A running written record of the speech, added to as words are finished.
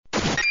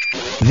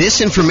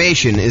This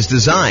information is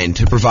designed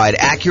to provide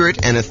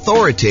accurate and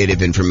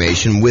authoritative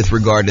information with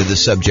regard to the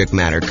subject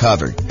matter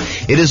covered.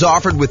 It is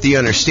offered with the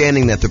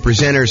understanding that the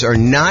presenters are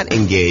not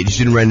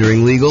engaged in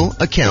rendering legal,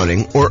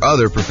 accounting, or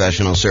other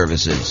professional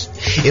services.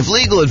 If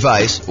legal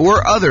advice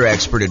or other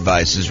expert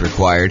advice is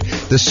required,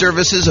 the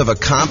services of a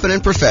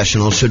competent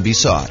professional should be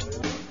sought.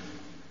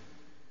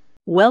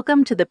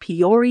 Welcome to the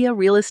Peoria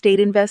Real Estate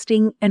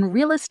Investing and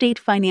Real Estate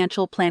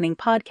Financial Planning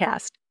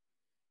Podcast.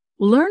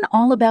 Learn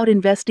all about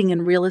investing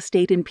in real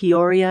estate in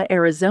Peoria,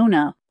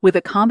 Arizona, with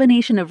a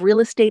combination of real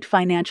estate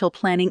financial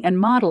planning and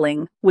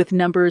modeling with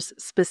numbers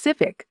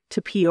specific to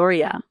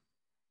Peoria.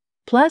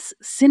 Plus,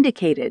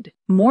 syndicated,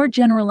 more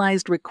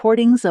generalized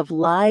recordings of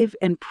live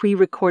and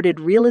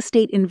pre-recorded real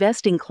estate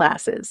investing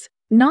classes,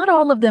 not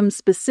all of them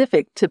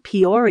specific to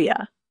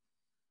Peoria.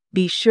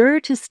 Be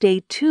sure to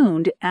stay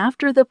tuned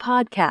after the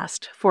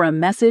podcast for a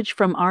message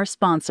from our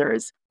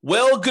sponsors.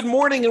 Well, good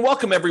morning and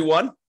welcome,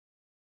 everyone.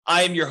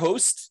 I am your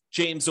host,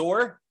 James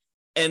Orr,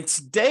 and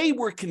today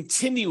we're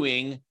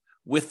continuing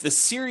with the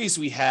series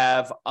we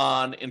have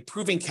on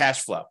improving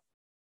cash flow.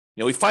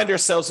 We find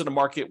ourselves in a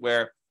market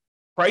where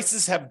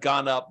prices have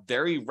gone up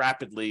very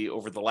rapidly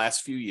over the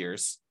last few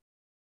years,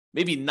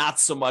 maybe not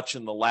so much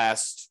in the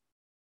last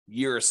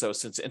year or so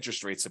since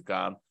interest rates have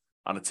gone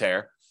on a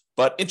tear,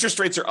 but interest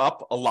rates are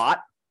up a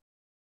lot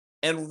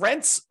and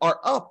rents are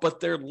up,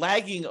 but they're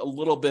lagging a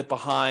little bit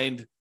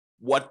behind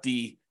what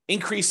the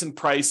increase in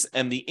price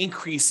and the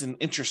increase in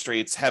interest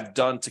rates have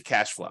done to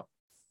cash flow,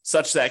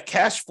 such that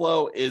cash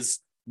flow is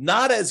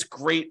not as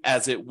great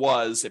as it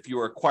was if you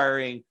were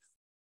acquiring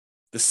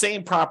the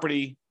same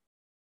property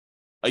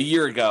a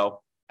year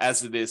ago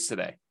as it is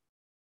today.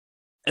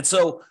 And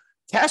so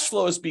cash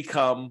flow has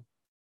become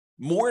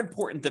more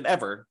important than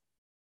ever,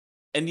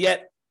 and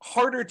yet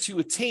harder to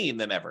attain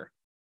than ever.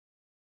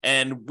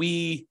 And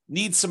we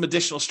need some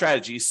additional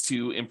strategies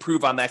to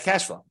improve on that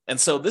cash flow. And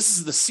so this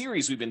is the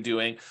series we've been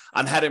doing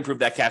on how to improve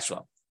that cash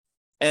flow.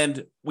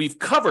 And we've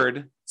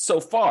covered so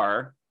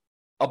far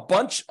a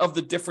bunch of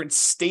the different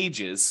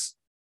stages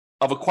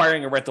of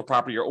acquiring a rental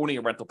property or owning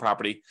a rental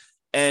property.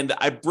 And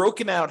I've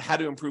broken out how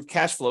to improve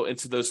cash flow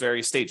into those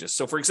various stages.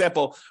 So for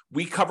example,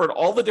 we covered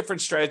all the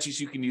different strategies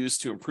you can use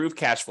to improve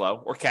cash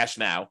flow or cash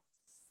now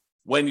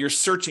when you're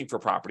searching for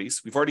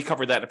properties. We've already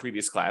covered that in a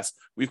previous class.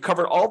 We've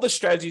covered all the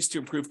strategies to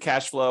improve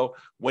cash flow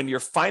when you're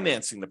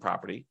financing the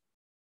property.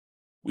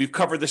 We've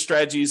covered the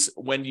strategies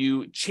when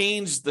you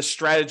change the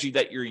strategy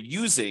that you're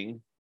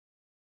using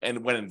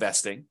and when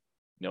investing,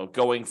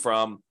 going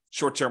from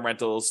short-term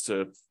rentals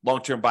to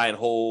long-term buy and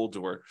hold,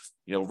 or,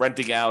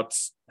 renting out,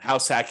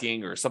 house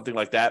hacking, or something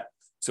like that.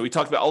 So we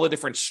talked about all the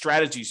different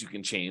strategies you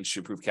can change to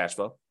improve cash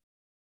flow.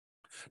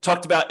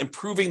 Talked about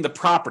improving the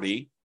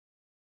property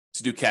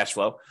to do cash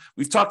flow.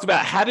 We've talked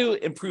about how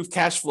to improve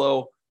cash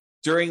flow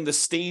during the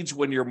stage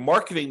when you're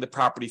marketing the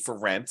property for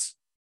rent.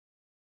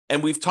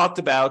 And we've talked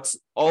about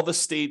all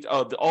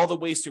the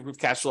ways to improve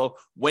cash flow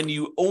when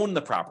you own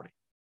the property.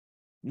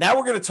 Now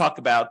we're going to talk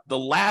about the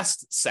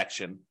last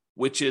section,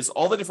 which is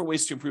all the different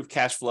ways to improve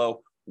cash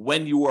flow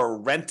when you are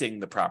renting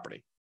the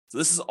property. So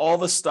this is all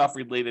the stuff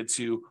related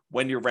to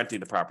when you're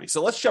renting the property.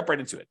 So let's jump right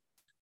into it.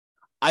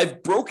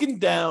 I've broken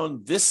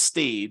down this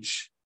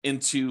stage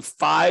into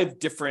 5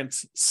 different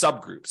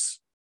subgroups.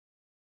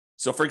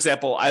 So for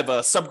example, I have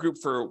a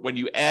subgroup for when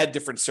you add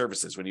different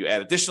services, when you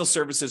add additional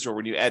services, or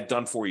when you add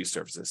done for you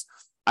services.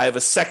 I have a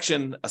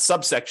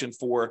subsection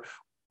for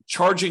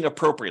charging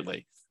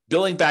appropriately,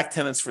 billing back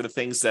tenants for the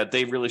things that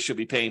they really should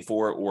be paying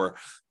for, or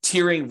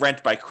tiering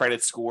rent by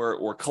credit score,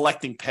 or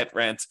collecting pet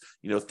rent,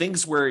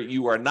 things where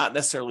you are not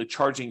necessarily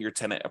charging your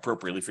tenant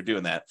appropriately for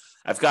doing that.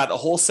 I've got a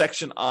whole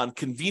section on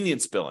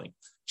convenience billing,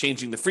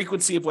 changing the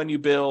frequency of when you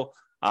bill,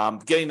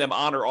 getting them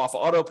on or off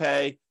auto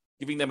pay,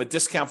 giving them a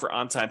discount for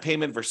on-time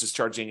payment versus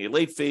charging a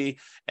late fee,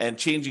 and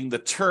changing the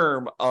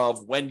term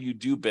of when you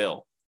do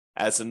bill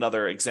as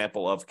another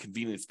example of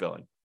convenience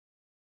billing.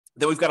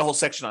 Then we've got a whole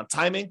section on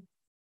timing,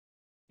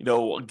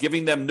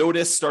 giving them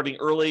notice starting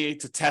early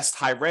to test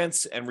high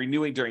rents and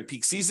renewing during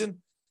peak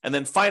season. And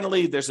then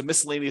finally, there's a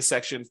miscellaneous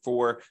section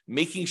for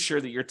making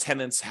sure that your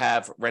tenants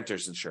have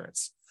renter's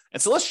insurance.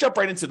 And so let's jump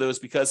right into those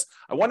because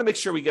I want to make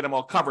sure we get them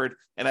all covered,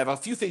 and I have a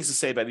few things to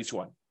say about each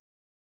one.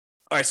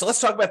 All right, so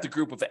let's talk about the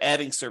group of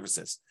adding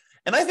services.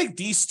 And I think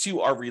these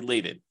two are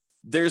related.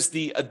 There's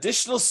the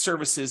additional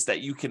services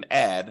that you can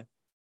add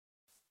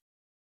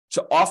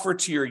to offer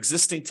to your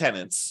existing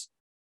tenants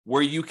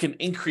where you can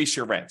increase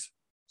your rent.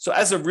 So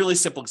as a really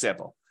simple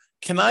example,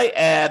 can I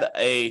add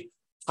a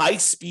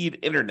high-speed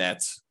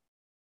internet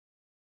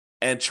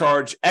and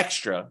charge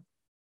extra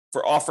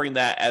for offering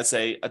that as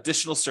an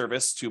additional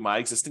service to my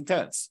existing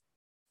tenants?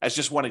 As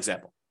just one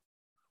example.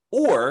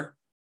 Or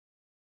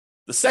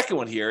the second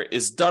one here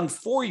is done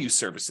for you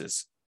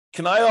services.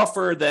 Can I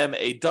offer them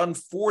a done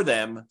for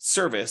them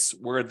service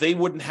where they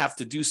wouldn't have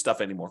to do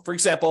stuff anymore? For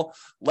example,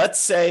 let's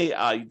say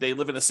they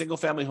live in a single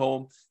family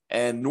home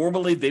and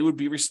normally they would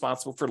be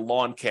responsible for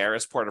lawn care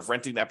as part of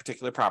renting that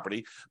particular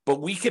property,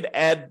 but we could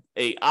add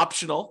a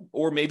optional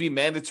or maybe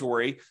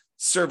mandatory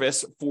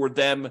service for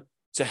them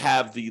to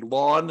have the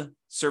lawn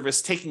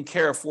service taken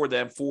care of for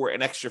them for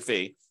an extra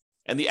fee.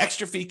 And the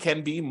extra fee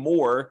can be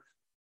more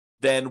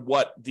than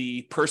what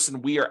the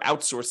person we are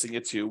outsourcing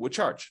it to would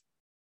charge.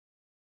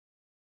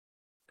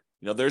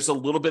 There's a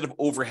little bit of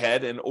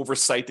overhead and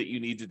oversight that you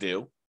need to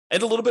do,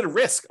 and a little bit of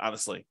risk,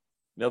 honestly,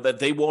 that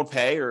they won't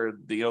pay, or,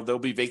 there'll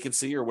be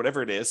vacancy or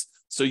whatever it is.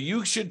 So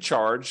you should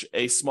charge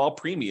a small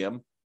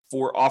premium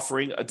for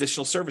offering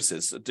additional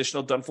services,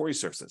 additional done-for-you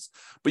services.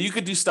 But you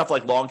could do stuff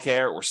like lawn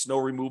care or snow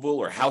removal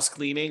or house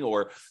cleaning,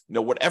 or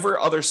whatever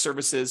other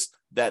services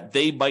that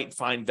they might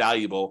find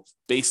valuable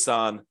based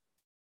on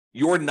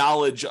your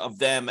knowledge of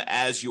them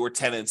as your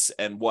tenants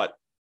and what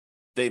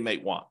they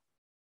might want.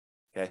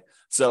 Okay,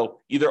 so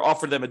either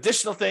offer them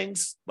additional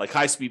things like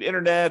high-speed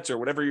internet or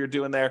whatever you're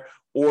doing there,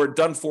 or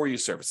done-for-you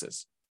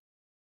services.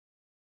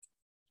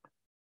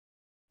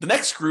 The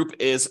next group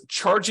is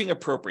charging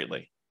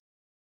appropriately.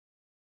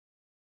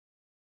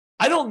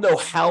 I don't know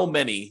how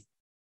many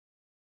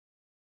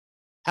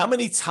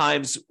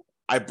times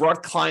I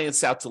brought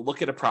clients out to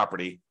look at a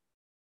property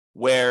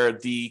where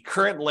the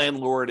current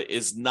landlord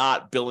is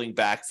not billing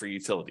back for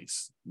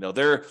utilities.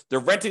 They're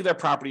renting their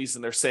properties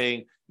and they're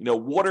saying,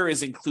 water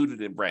is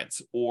included in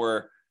rent,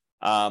 or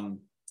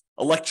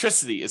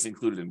electricity is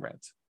included in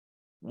rent,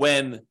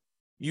 when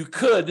you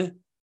could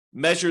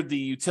measure the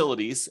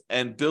utilities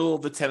and bill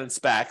the tenants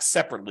back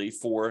separately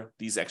for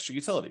these extra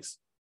utilities.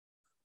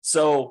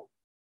 So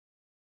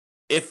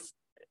if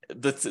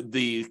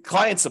the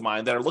clients of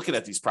mine that are looking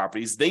at these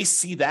properties, they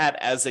see that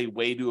as a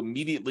way to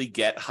immediately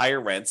get higher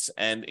rents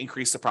and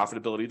increase the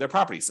profitability of their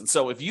properties. And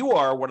so if you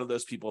are one of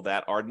those people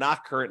that are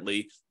not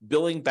currently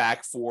billing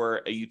back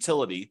for a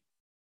utility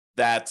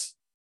that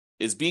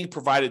is being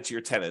provided to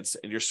your tenants,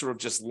 and you're sort of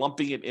just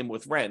lumping it in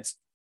with rent,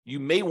 you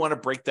may want to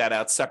break that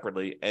out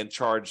separately and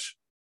charge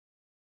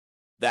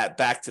that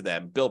back to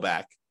them, bill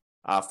back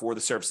for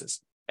the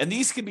services. And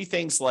these can be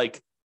things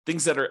like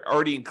things that are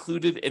already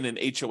included in an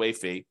HOA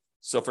fee.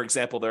 So, for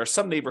example, there are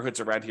some neighborhoods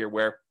around here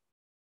where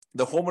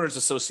the homeowners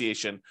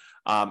association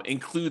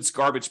includes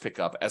garbage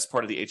pickup as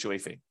part of the HOA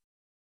fee.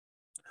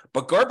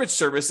 But garbage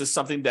service is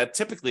something that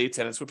typically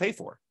tenants would pay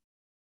for.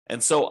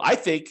 And so I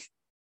think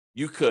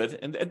you could,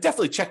 and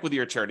definitely check with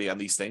your attorney on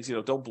these things,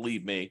 don't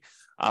believe me,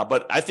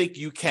 but I think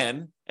you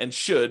can and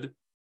should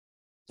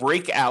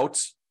break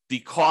out the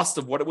cost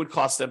of what it would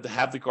cost them to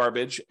have the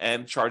garbage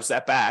and charge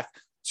that back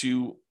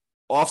to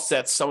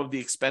offset some of the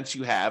expense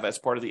you have as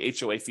part of the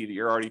HOA fee that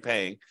you're already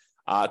paying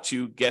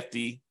to get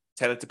the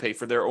tenant to pay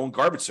for their own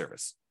garbage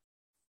service.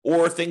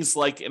 Or things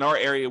like in our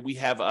area, we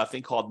have a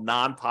thing called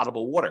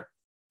non-potable water,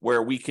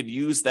 where we can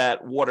use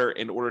that water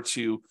in order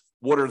to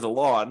water the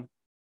lawn.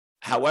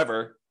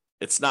 However,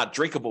 it's not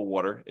drinkable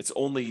water. It's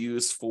only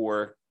used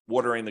for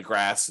watering the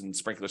grass and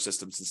sprinkler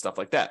systems and stuff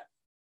like that.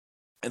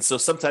 And so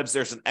sometimes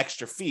there's an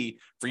extra fee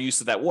for use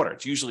of that water.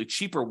 It's usually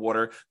cheaper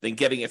water than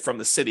getting it from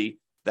the city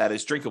that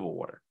is drinkable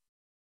water.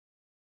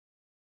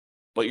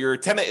 But your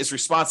tenant is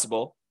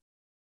responsible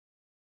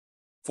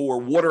for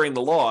watering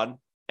the lawn,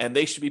 and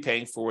they should be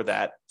paying for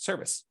that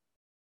service.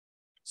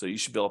 So you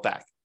should bill it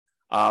back.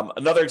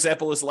 Another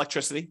example is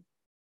electricity.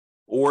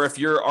 Or if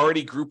you're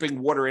already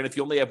grouping water in, if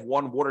you only have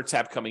one water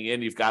tap coming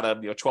in, you've got a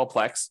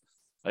 12-plex.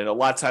 A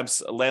lot of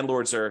times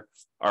landlords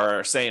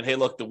are saying, hey,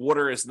 look, the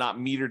water is not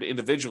metered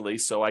individually,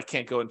 so I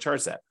can't go and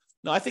charge that.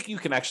 No, I think you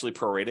can actually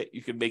prorate it.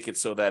 You can make it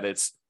so that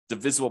it's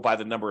divisible by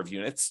the number of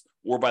units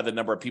or by the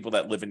number of people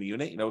that live in the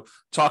unit.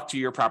 Talk to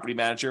your property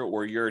manager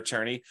or your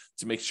attorney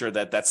to make sure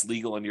that that's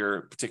legal in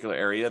your particular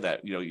area,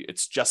 that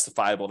it's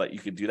justifiable that you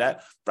can do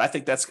that. But I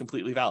think that's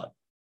completely valid.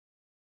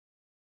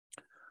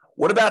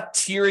 What about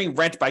tiering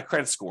rent by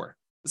credit score?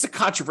 It's a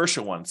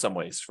controversial one in some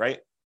ways, right?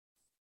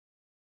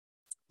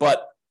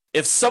 But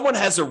if someone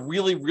has a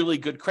really, really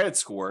good credit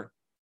score,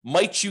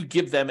 might you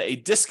give them a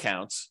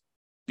discount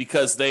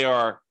because they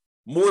are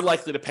more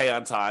likely to pay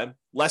on time,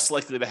 less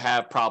likely to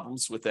have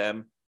problems with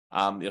them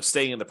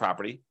staying in the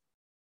property?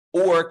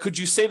 Or could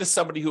you say to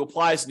somebody who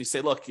applies and you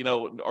say, look,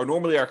 or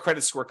normally our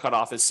credit score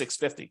cutoff is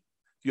 650. If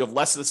you have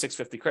less than a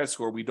 650 credit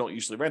score, we don't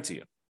usually rent to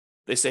you.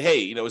 They say,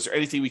 hey, is there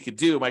anything we could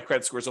do? My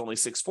credit score is only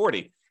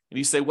 640. And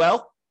you say,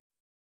 well,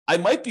 I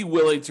might be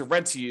willing to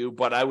rent to you,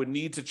 but I would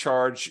need to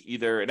charge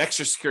either an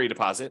extra security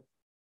deposit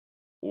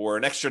or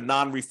an extra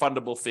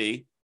non-refundable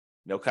fee,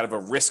 kind of a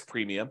risk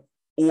premium,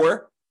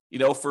 or,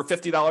 for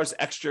 $50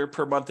 extra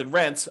per month in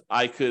rent,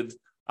 I could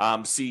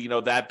see,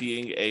 that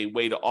being a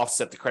way to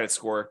offset the credit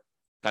score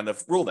kind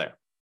of rule there.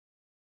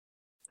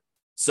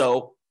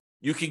 So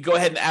you can go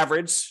ahead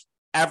and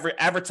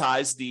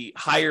advertise the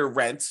higher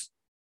rent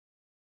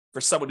for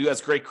someone who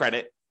has great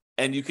credit,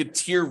 and you could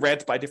tier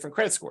rent by different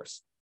credit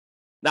scores.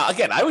 Now,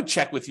 again, I would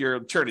check with your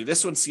attorney.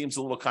 This one seems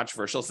a little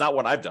controversial. It's not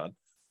one I've done.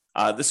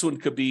 This one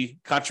could be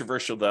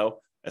controversial,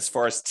 though, as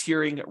far as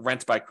tiering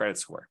rent by credit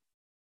score.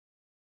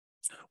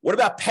 What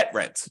about pet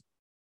rent?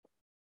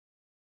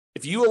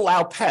 If you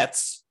allow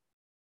pets,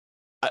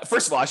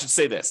 first of all, I should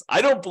say this.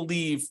 I don't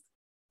believe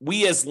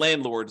we as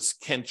landlords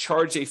can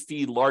charge a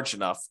fee large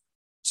enough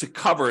to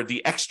cover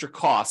the extra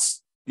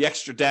costs, the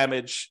extra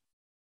damage,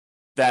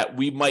 that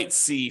we might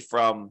see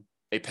from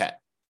a pet.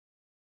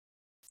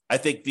 I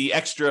think the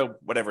extra,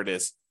 whatever it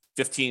is,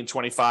 $15,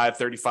 $25,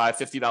 $35,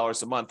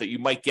 $50 a month that you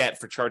might get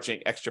for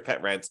charging extra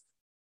pet rent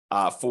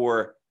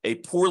for a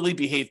poorly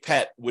behaved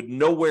pet would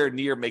nowhere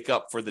near make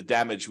up for the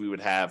damage we would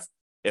have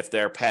if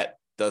their pet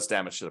does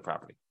damage to the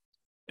property.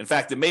 In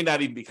fact, it may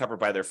not even be covered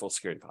by their full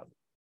security deposit.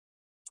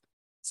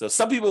 So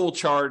some people will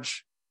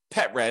charge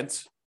pet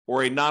rent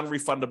or a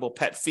non-refundable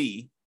pet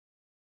fee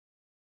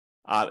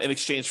in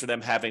exchange for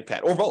them having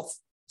pet, or both,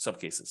 in some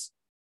cases.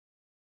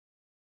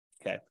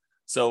 Okay,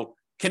 so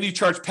can you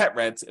charge pet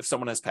rent if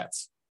someone has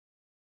pets?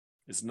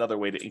 Is another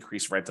way to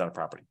increase rent on a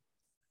property.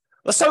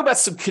 Let's talk about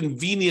some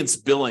convenience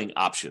billing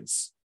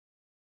options.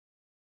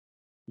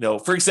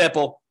 For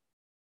example,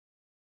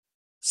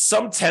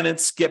 some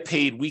tenants get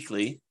paid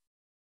weekly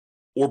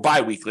or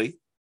biweekly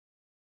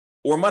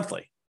or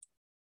monthly.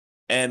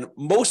 And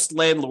most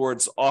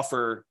landlords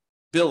offer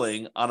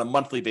billing on a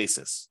monthly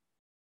basis.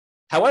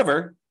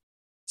 However,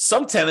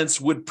 some tenants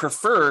would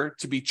prefer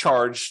to be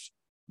charged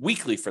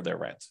weekly for their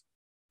rent.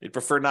 They'd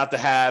prefer not to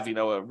have,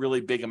 a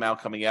really big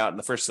amount coming out in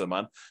the first of the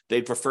month.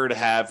 They'd prefer to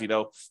have,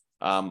 a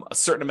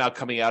certain amount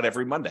coming out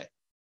every Monday.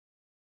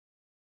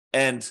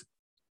 And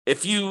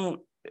if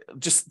you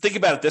just think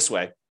about it this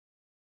way,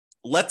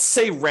 let's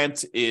say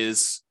rent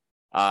is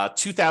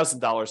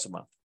 $2,000 a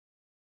month.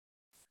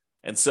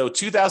 And so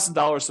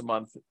 $2,000 a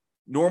month,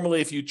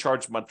 normally if you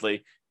charge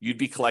monthly, you'd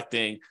be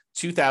collecting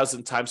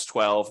 $2,000 times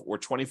 12 or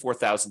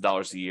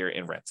 $24,000 a year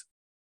in rent.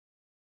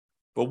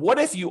 But what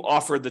if you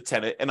offered the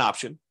tenant an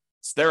option?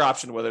 It's their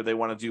option whether they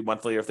want to do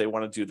monthly or if they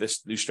want to do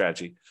this new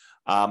strategy.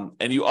 And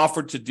you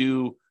offered to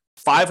do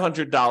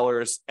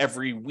 $500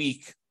 every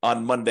week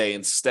on Monday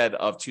instead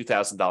of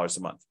 $2,000 a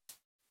month.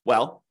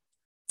 Well,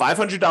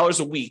 $500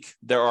 a week,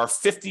 there are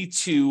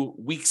 52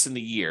 weeks in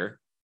the year.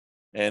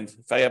 And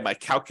if I have my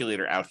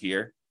calculator out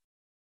here,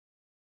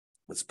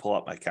 let's pull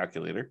up my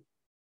calculator.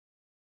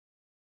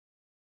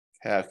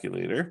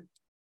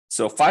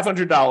 So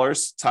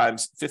 $500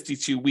 times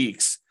 52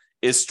 weeks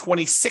is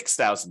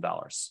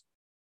 $26,000.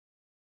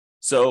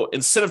 So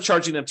instead of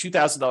charging them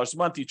 $2,000 a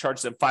month, you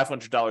charge them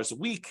 $500 a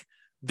week.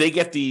 They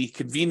get the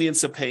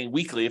convenience of paying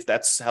weekly if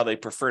that's how they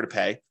prefer to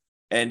pay.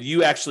 And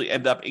you actually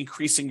end up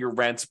increasing your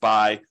rent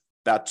by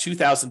about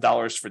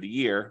 $2,000 for the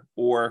year,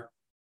 or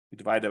we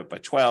divide it by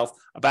 12,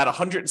 about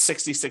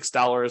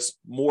 $166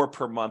 more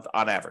per month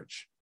on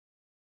average.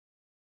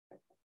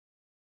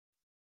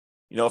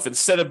 If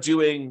instead of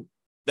doing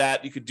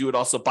that, you could do it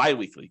also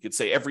biweekly. You could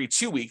say every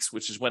 2 weeks,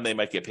 which is when they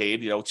might get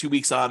paid, 2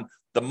 weeks on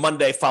the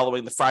Monday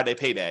following the Friday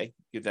payday,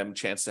 give them a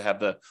chance to have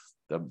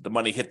the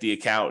money hit the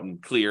account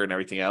and clear and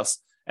everything else.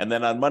 And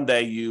then on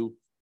Monday, you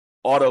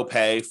auto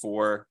pay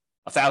for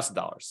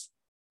 $1,000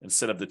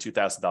 instead of the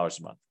 $2,000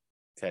 a month.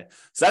 Okay,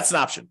 so that's an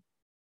option.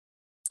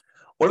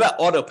 What about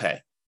auto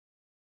pay?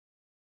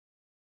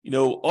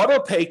 Auto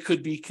pay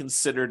could be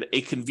considered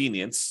a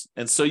convenience.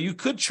 And so you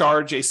could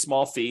charge a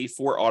small fee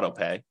for auto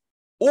pay.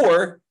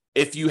 Or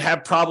if you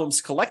have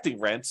problems collecting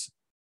rent,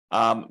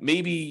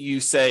 maybe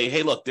you say,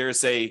 hey, look,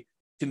 there's a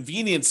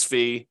convenience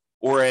fee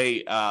or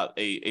a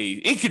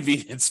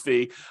inconvenience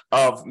fee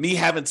of me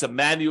having to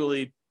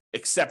manually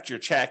accept your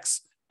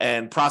checks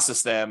and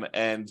process them.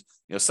 And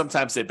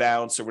sometimes they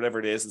bounce or whatever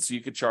it is. And so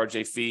you could charge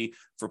a fee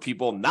for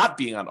people not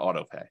being on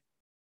auto pay.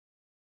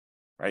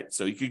 Right.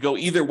 So you could go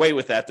either way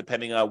with that,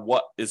 depending on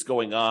what is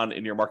going on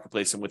in your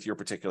marketplace and with your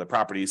particular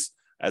properties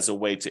as a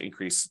way to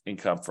increase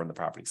income from the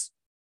properties.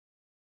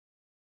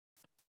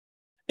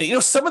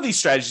 And, some of these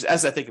strategies,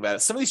 as I think about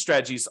it, some of these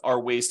strategies are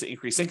ways to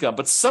increase income,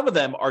 but some of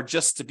them are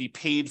just to be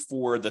paid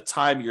for the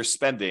time you're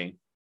spending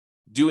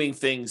doing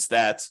things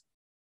that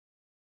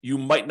you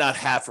might not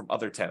have from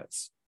other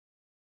tenants.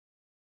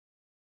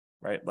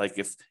 Right, like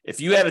if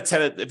you had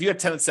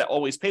tenants that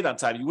always paid on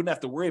time, you wouldn't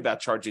have to worry about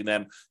charging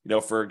them,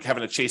 for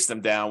having to chase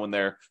them down when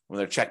their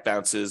check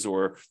bounces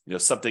or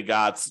something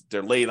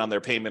they're late on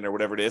their payment or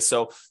whatever it is.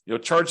 So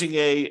charging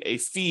a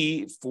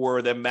fee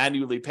for them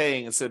manually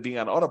paying instead of being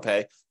on auto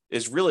pay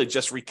is really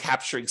just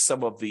recapturing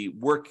some of the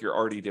work you're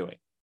already doing.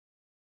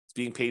 It's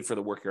being paid for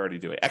the work you're already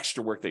doing,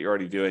 extra work that you're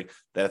already doing.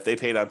 That if they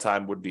paid on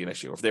time wouldn't be an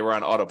issue. Or if they were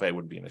on auto pay,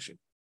 wouldn't be an issue.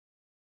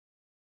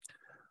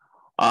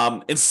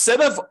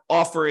 Instead of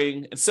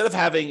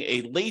having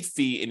a late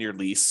fee in your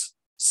lease,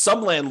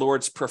 some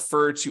landlords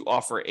prefer to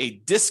offer a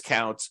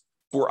discount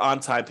for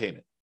on-time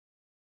payment.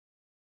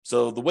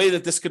 So the way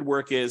that this could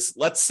work is,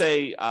 let's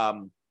say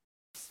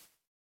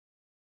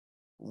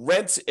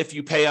rent, if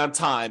you pay on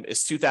time, is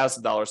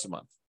 $2,000 a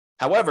month.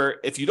 However,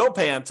 if you don't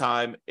pay on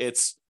time,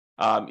 it's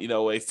a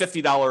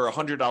 $50 or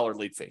 $100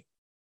 late fee.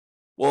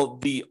 Well,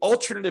 the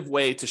alternative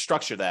way to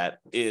structure that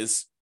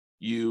is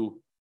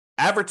you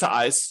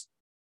advertise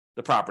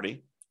the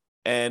property,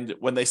 and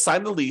when they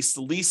sign the lease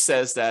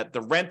says that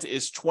the rent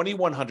is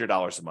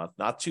 $2,100 a month,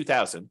 not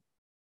 $2,000,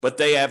 but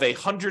they have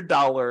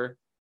 $100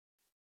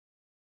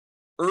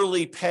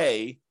 early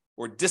pay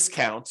or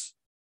discount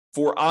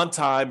for on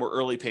time or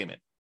early payment.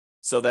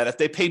 So that if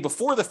they pay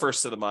before the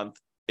first of the month,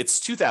 it's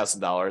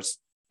 $2,000.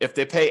 If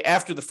they pay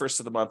after the first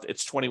of the month,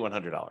 it's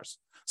 $2,100.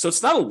 So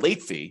it's not a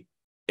late fee.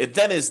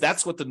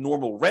 That's what the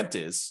normal rent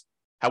is.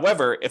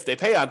 However, if they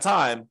pay on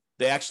time,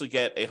 they actually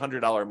get a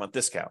 $100 a month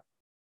discount.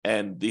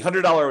 And the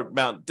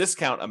 $100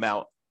 discount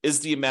amount is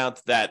the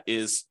amount that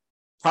is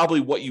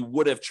probably what you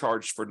would have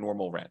charged for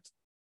normal rent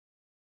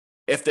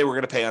if they were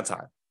going to pay on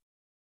time.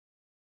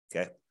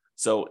 Okay.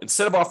 So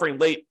instead of offering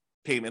late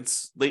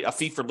payments, a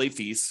fee for late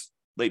fees,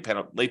 late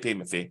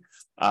payment fee,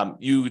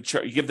 you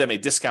give them a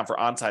discount for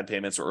on-time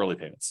payments or early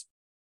payments.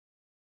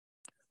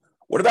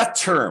 What about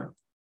term?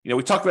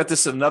 We talked about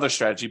this in another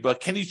strategy, but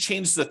can you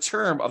change the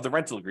term of the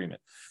rental agreement?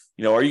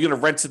 Are you going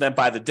to rent to them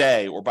by the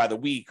day or by the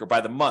week or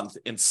by the month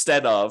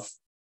instead of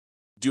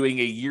doing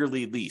a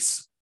yearly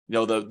lease?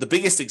 The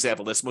biggest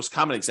example, this most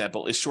common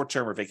example, is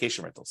short-term or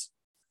vacation rentals.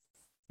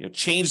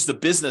 Change the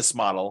business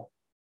model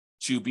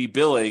to be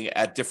billing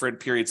at different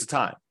periods of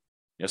time.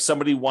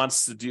 Somebody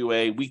wants to do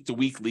a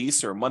week-to-week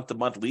lease or a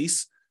month-to-month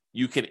lease,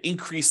 you can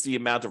increase the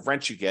amount of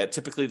rent you get.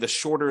 Typically, the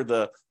shorter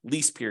the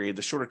lease period,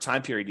 the shorter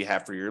time period you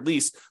have for your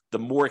lease, the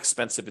more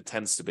expensive it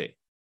tends to be.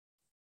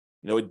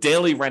 A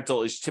daily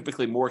rental is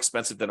typically more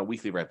expensive than a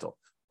weekly rental.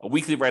 A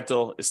weekly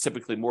rental is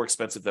typically more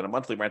expensive than a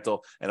monthly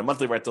rental, and a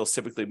monthly rental is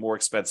typically more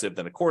expensive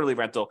than a quarterly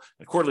rental,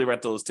 and a quarterly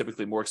rental is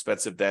typically more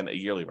expensive than a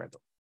yearly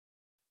rental.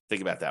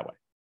 Think about it that way.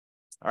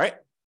 All right?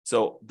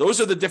 So those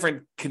are the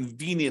different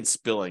convenience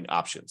billing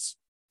options.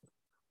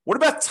 What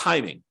about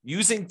timing?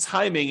 Using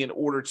timing in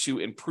order to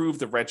improve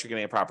the rent you're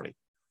getting on property.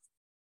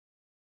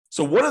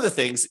 So one of the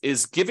things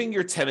is giving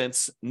your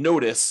tenants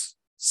notice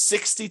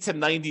 60 to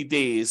 90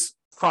 days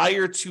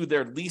prior to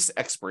their lease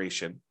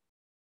expiration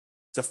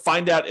to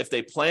find out if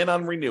they plan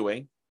on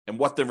renewing and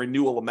what the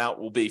renewal amount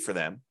will be for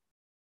them.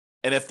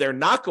 And if they're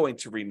not going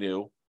to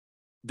renew,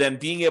 then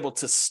being able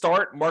to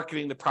start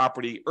marketing the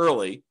property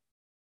early,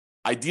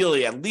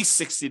 ideally at least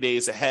 60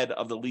 days ahead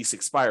of the lease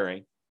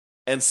expiring,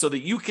 and so that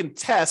you can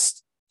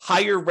test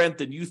higher rent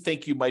than you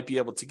think you might be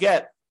able to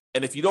get.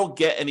 And if you don't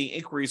get any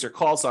inquiries or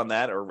calls on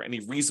that, or any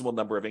reasonable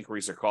number of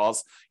inquiries or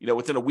calls,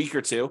 within a week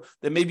or two,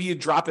 then maybe you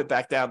drop it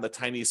back down the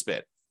tiniest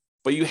bit.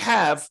 But you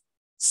have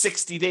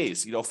 60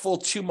 days, full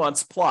 2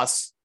 months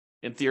plus,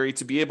 in theory,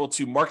 to be able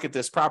to market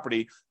this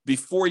property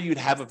before you'd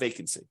have a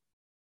vacancy.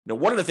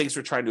 One of the things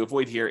we're trying to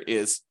avoid here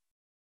is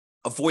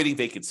avoiding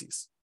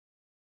vacancies.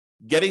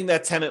 Getting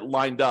that tenant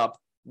lined up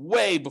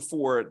way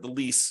before the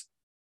lease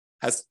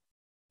has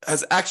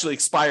actually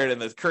expired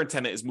and the current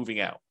tenant is moving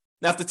out.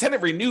 Now, if the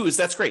tenant renews,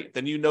 that's great.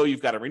 Then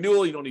you've got a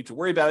renewal. You don't need to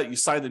worry about it. You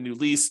sign the new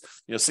lease,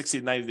 60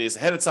 to 90 days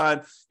ahead of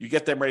time. You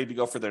get them ready to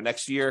go for their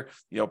next year.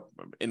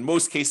 In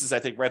most cases, I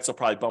think rents will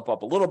probably bump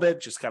up a little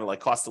bit, just kind of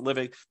like cost of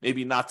living.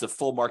 Maybe not to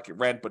full market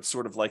rent, but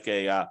sort of like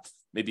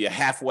maybe a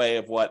halfway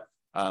of what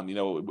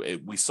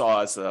we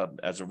saw as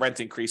a rent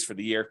increase for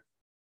the year.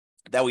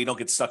 That way you don't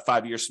get stuck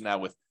 5 years from now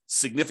with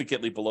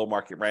significantly below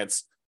market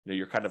rents.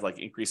 You're kind of like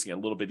increasing a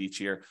little bit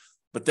each year.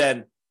 But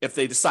then if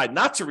they decide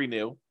not to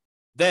renew,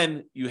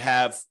 then you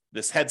have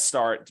this head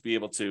start to be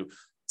able to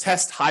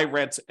test high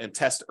rent and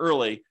test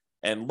early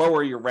and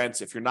lower your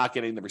rents if you're not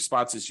getting the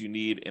responses you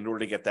need in order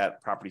to get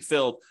that property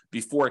filled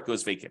before it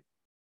goes vacant.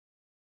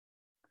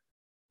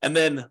 And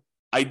then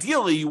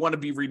ideally, you want to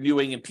be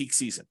renewing in peak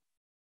season.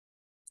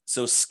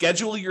 So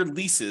schedule your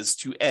leases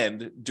to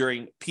end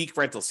during peak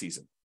rental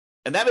season.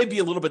 And that may be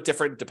a little bit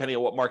different depending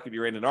on what market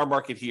you're in. In our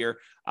market here,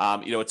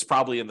 it's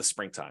probably in the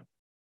springtime,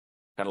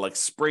 kind of like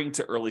spring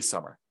to early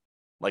summer,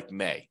 like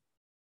May.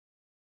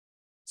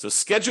 So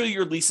schedule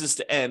your leases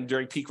to end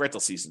during peak rental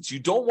seasons. You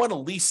don't want a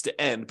lease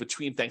to end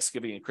between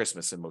Thanksgiving and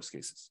Christmas in most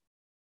cases.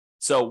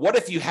 So what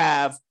if you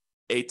have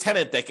a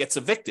tenant that gets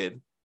evicted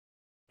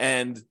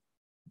and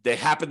they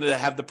happen to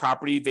have the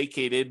property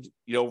vacated,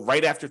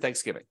 right after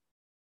Thanksgiving?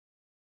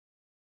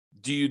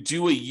 Do you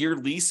do a year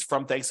lease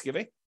from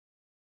Thanksgiving?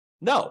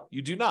 No,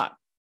 you do not.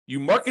 You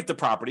market the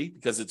property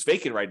because it's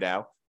vacant right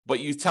now, but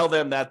you tell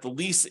them that the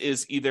lease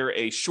is either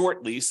a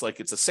short lease,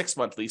 like it's a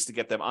 6-month lease to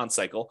get them on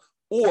cycle,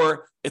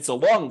 or it's a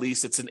long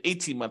lease, it's an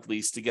 18-month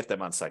lease to get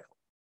them on cycle.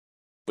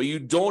 But you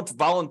don't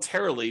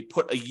voluntarily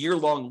put a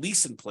year-long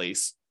lease in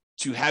place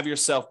to have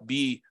yourself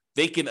be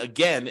vacant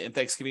again in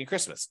Thanksgiving and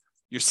Christmas.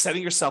 You're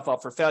setting yourself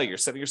up for failure. You're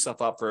setting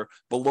yourself up for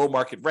below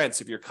market rents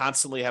if you're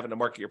constantly having to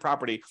market your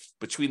property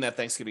between that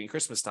Thanksgiving and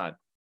Christmas time.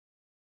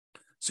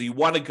 So you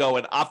want to go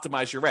and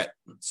optimize your rent.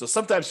 So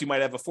sometimes you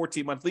might have a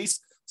 14-month lease.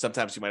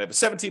 Sometimes you might have a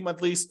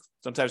 17-month lease.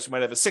 Sometimes you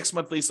might have a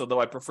 6-month lease, although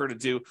I prefer to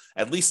do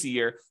at least a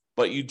year.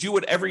 But you do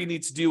whatever you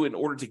need to do in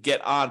order to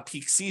get on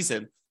peak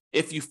season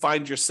if you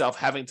find yourself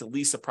having to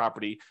lease a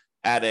property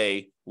at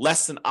a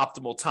less than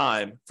optimal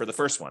time for the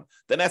first one.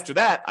 Then after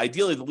that,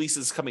 ideally the lease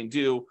is coming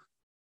due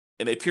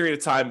in a period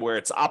of time where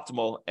it's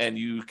optimal and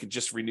you can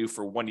just renew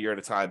for 1 year at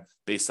a time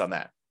based on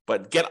that.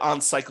 But get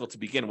on cycle to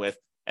begin with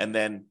and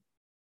then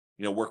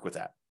work with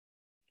that.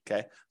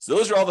 Okay. So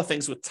those are all the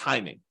things with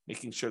timing,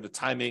 making sure the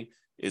timing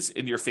is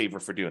in your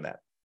favor for doing that.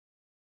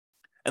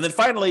 And then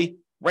finally,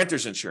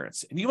 renter's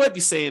insurance. And you might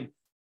be saying,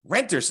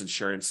 renter's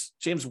insurance?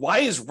 James, why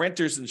is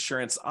renter's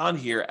insurance on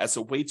here as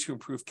a way to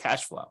improve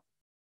cash flow?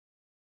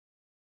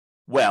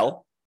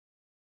 Well,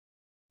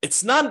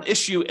 It's not an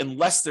issue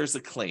unless there's a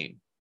claim,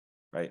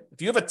 right?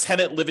 If you have a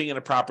tenant living in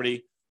a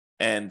property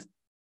and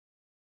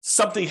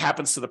something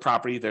happens to the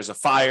property, there's a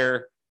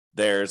fire,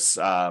 there's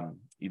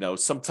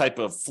some type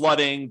of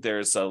flooding,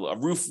 there's a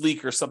roof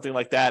leak or something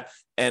like that,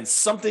 and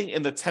something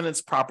in the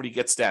tenant's property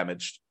gets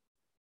damaged,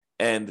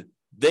 and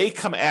they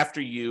come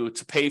after you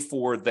to pay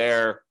for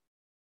their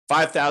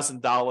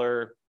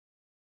 $5,000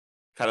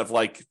 kind of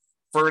like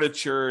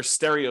furniture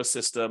stereo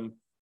system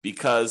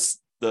because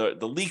the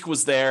leak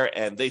was there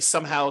and they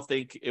somehow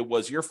think it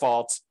was your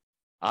fault.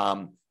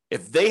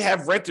 If they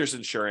have renter's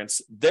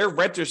insurance, their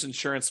renter's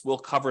insurance will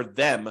cover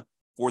them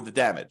for the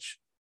damage.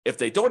 If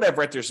they don't have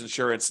renter's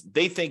insurance,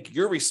 they think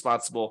you're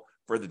responsible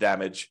for the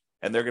damage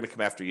and they're going to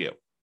come after you.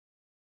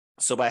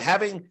 So by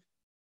having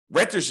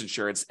renter's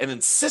insurance and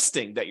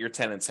insisting that your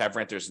tenants have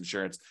renter's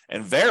insurance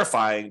and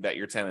verifying that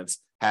your tenants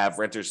have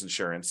renter's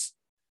insurance,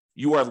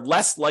 you are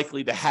less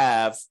likely to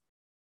have,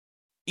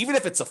 even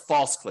if it's a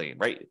false claim,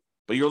 right?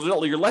 But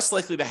you're less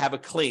likely to have a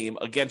claim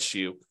against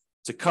you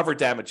to cover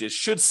damages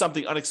should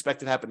something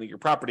unexpected happen to your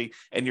property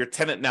and your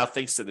tenant now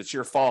thinks that it's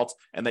your fault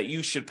and that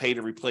you should pay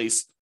to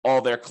replace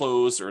all their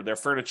clothes or their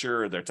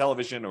furniture or their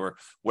television or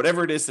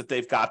whatever it is that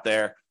they've got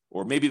there.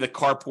 Or maybe the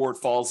carport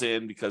falls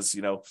in because,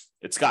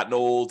 it's gotten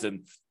old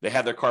and they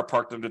have their car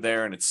parked under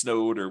there and it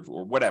snowed or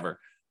whatever,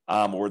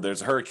 or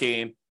there's a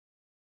hurricane.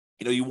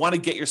 You want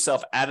to get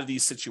yourself out of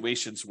these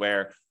situations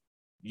where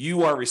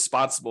you are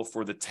responsible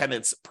for the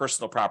tenant's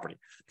personal property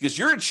because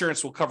your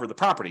insurance will cover the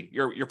property,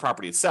 your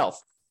property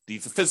itself, the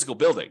physical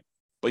building.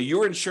 But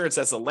your insurance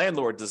as a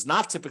landlord does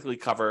not typically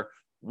cover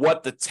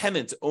what the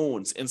tenant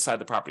owns inside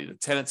the property, the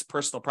tenant's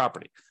personal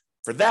property.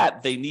 For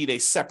that, they need a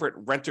separate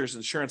renter's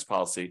insurance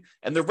policy,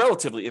 and they're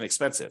relatively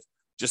inexpensive.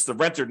 Just the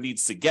renter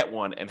needs to get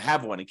one and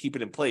have one and keep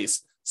it in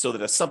place so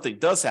that if something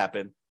does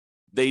happen,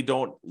 they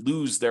don't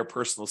lose their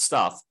personal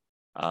stuff.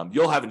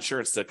 You'll have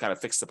insurance to kind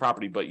of fix the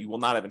property, but you will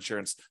not have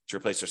insurance to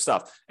replace their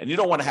stuff. And you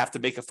don't want to have to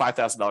make a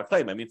 $5,000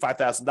 claim. I mean,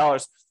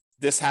 $5,000,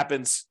 this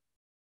happens,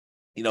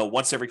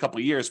 once every couple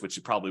of years, which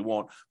you probably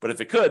won't. But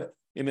if it could,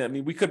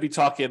 we could be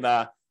talking,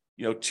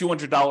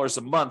 $200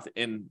 a month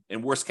in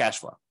worst cash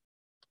flow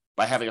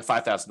by having a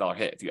 $5,000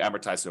 hit if you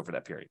amortize it over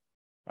that period.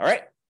 All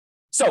right.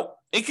 So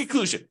in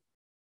conclusion,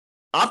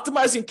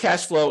 optimizing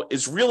cash flow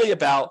is really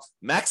about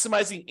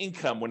maximizing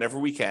income whenever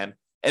we can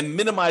and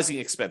minimizing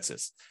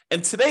expenses.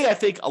 And today, I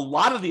think a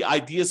lot of the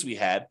ideas we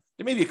had,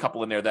 there may be a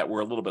couple in there that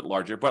were a little bit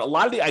larger, but a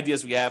lot of the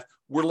ideas we have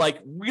were like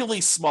really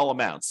small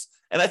amounts.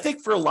 And I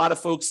think for a lot of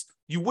folks,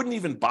 you wouldn't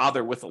even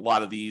bother with a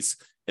lot of these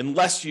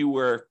unless you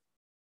were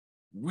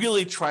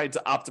really trying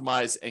to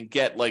optimize and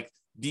get like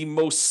the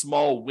most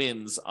small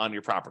wins on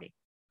your property.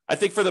 I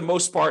think for the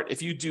most part,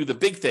 if you do the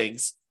big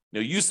things,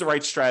 use the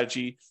right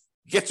strategy,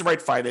 get the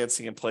right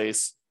financing in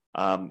place,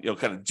 kind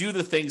of do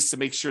the things to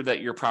make sure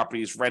that your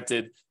property is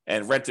rented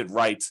and rented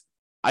right.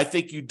 I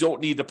think you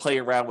don't need to play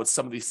around with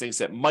some of these things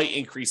that might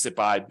increase it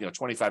by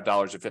 $25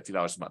 or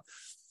 $50 a month.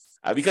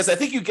 Because I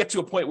think you get to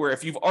a point where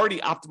if you've already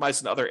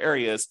optimized in other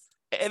areas,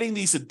 adding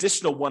these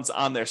additional ones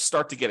on there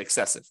start to get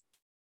excessive.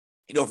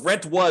 If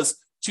rent was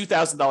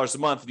 $2,000 a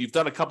month, and you've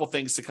done a couple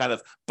things to kind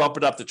of bump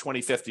it up to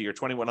 $2,050 or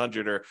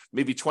 $2,100 or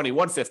maybe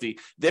 $2,150,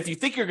 if you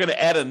think you're going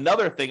to add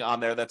another thing on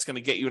there that's going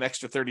to get you an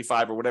extra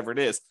 $35 or whatever it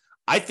is,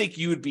 I think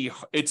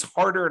it's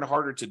harder and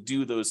harder to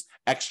do those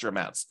extra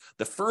amounts.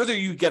 The further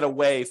you get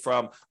away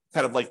from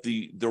kind of like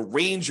the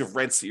range of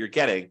rents that you're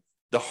getting,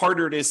 the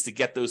harder it is to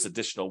get those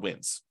additional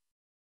wins,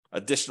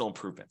 additional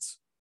improvements.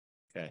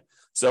 Okay.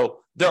 So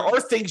there are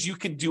things you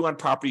can do on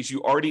properties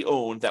you already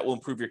own that will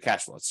improve your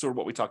cash flow. It's sort of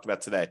what we talked about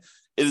today.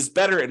 It is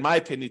better, in my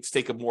opinion, to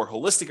take a more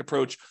holistic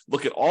approach,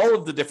 look at all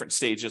of the different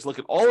stages, look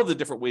at all of the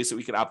different ways that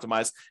we can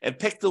optimize, and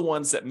pick the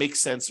ones that make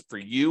sense for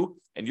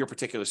you and your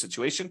particular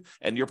situation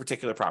and your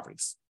particular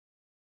properties.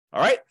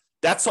 All right.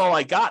 That's all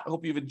I got. I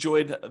hope you've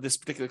enjoyed this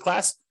particular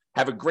class.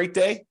 Have a great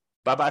day.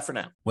 Bye-bye for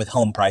now. With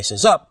home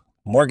prices up,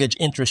 mortgage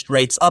interest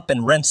rates up,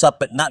 and rents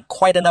up, but not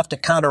quite enough to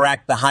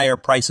counteract the higher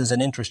prices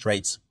and interest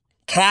rates,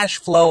 cash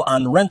flow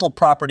on rental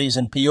properties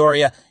in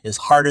Peoria is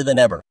harder than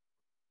ever.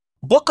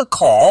 Book a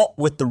call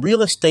with the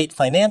Real Estate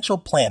Financial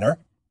Planner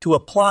to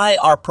apply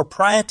our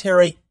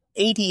proprietary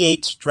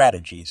 88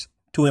 strategies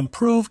to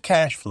improve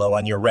cash flow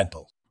on your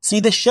rental.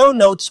 See the show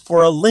notes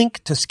for a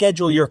link to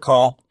schedule your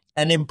call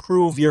and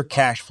improve your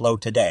cash flow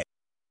today.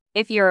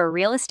 If you're a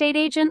real estate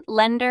agent,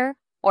 lender,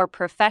 or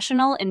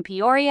professional in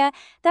Peoria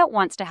that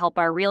wants to help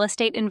our real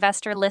estate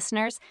investor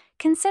listeners,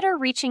 consider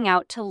reaching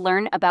out to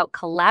learn about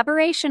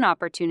collaboration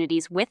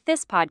opportunities with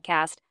this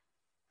podcast.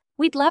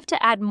 We'd love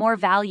to add more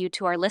value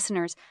to our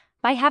listeners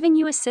by having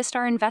you assist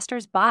our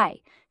investors buy,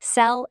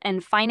 sell,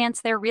 and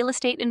finance their real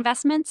estate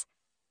investments.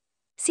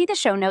 See the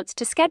show notes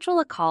to schedule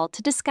a call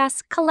to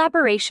discuss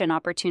collaboration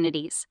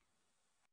opportunities.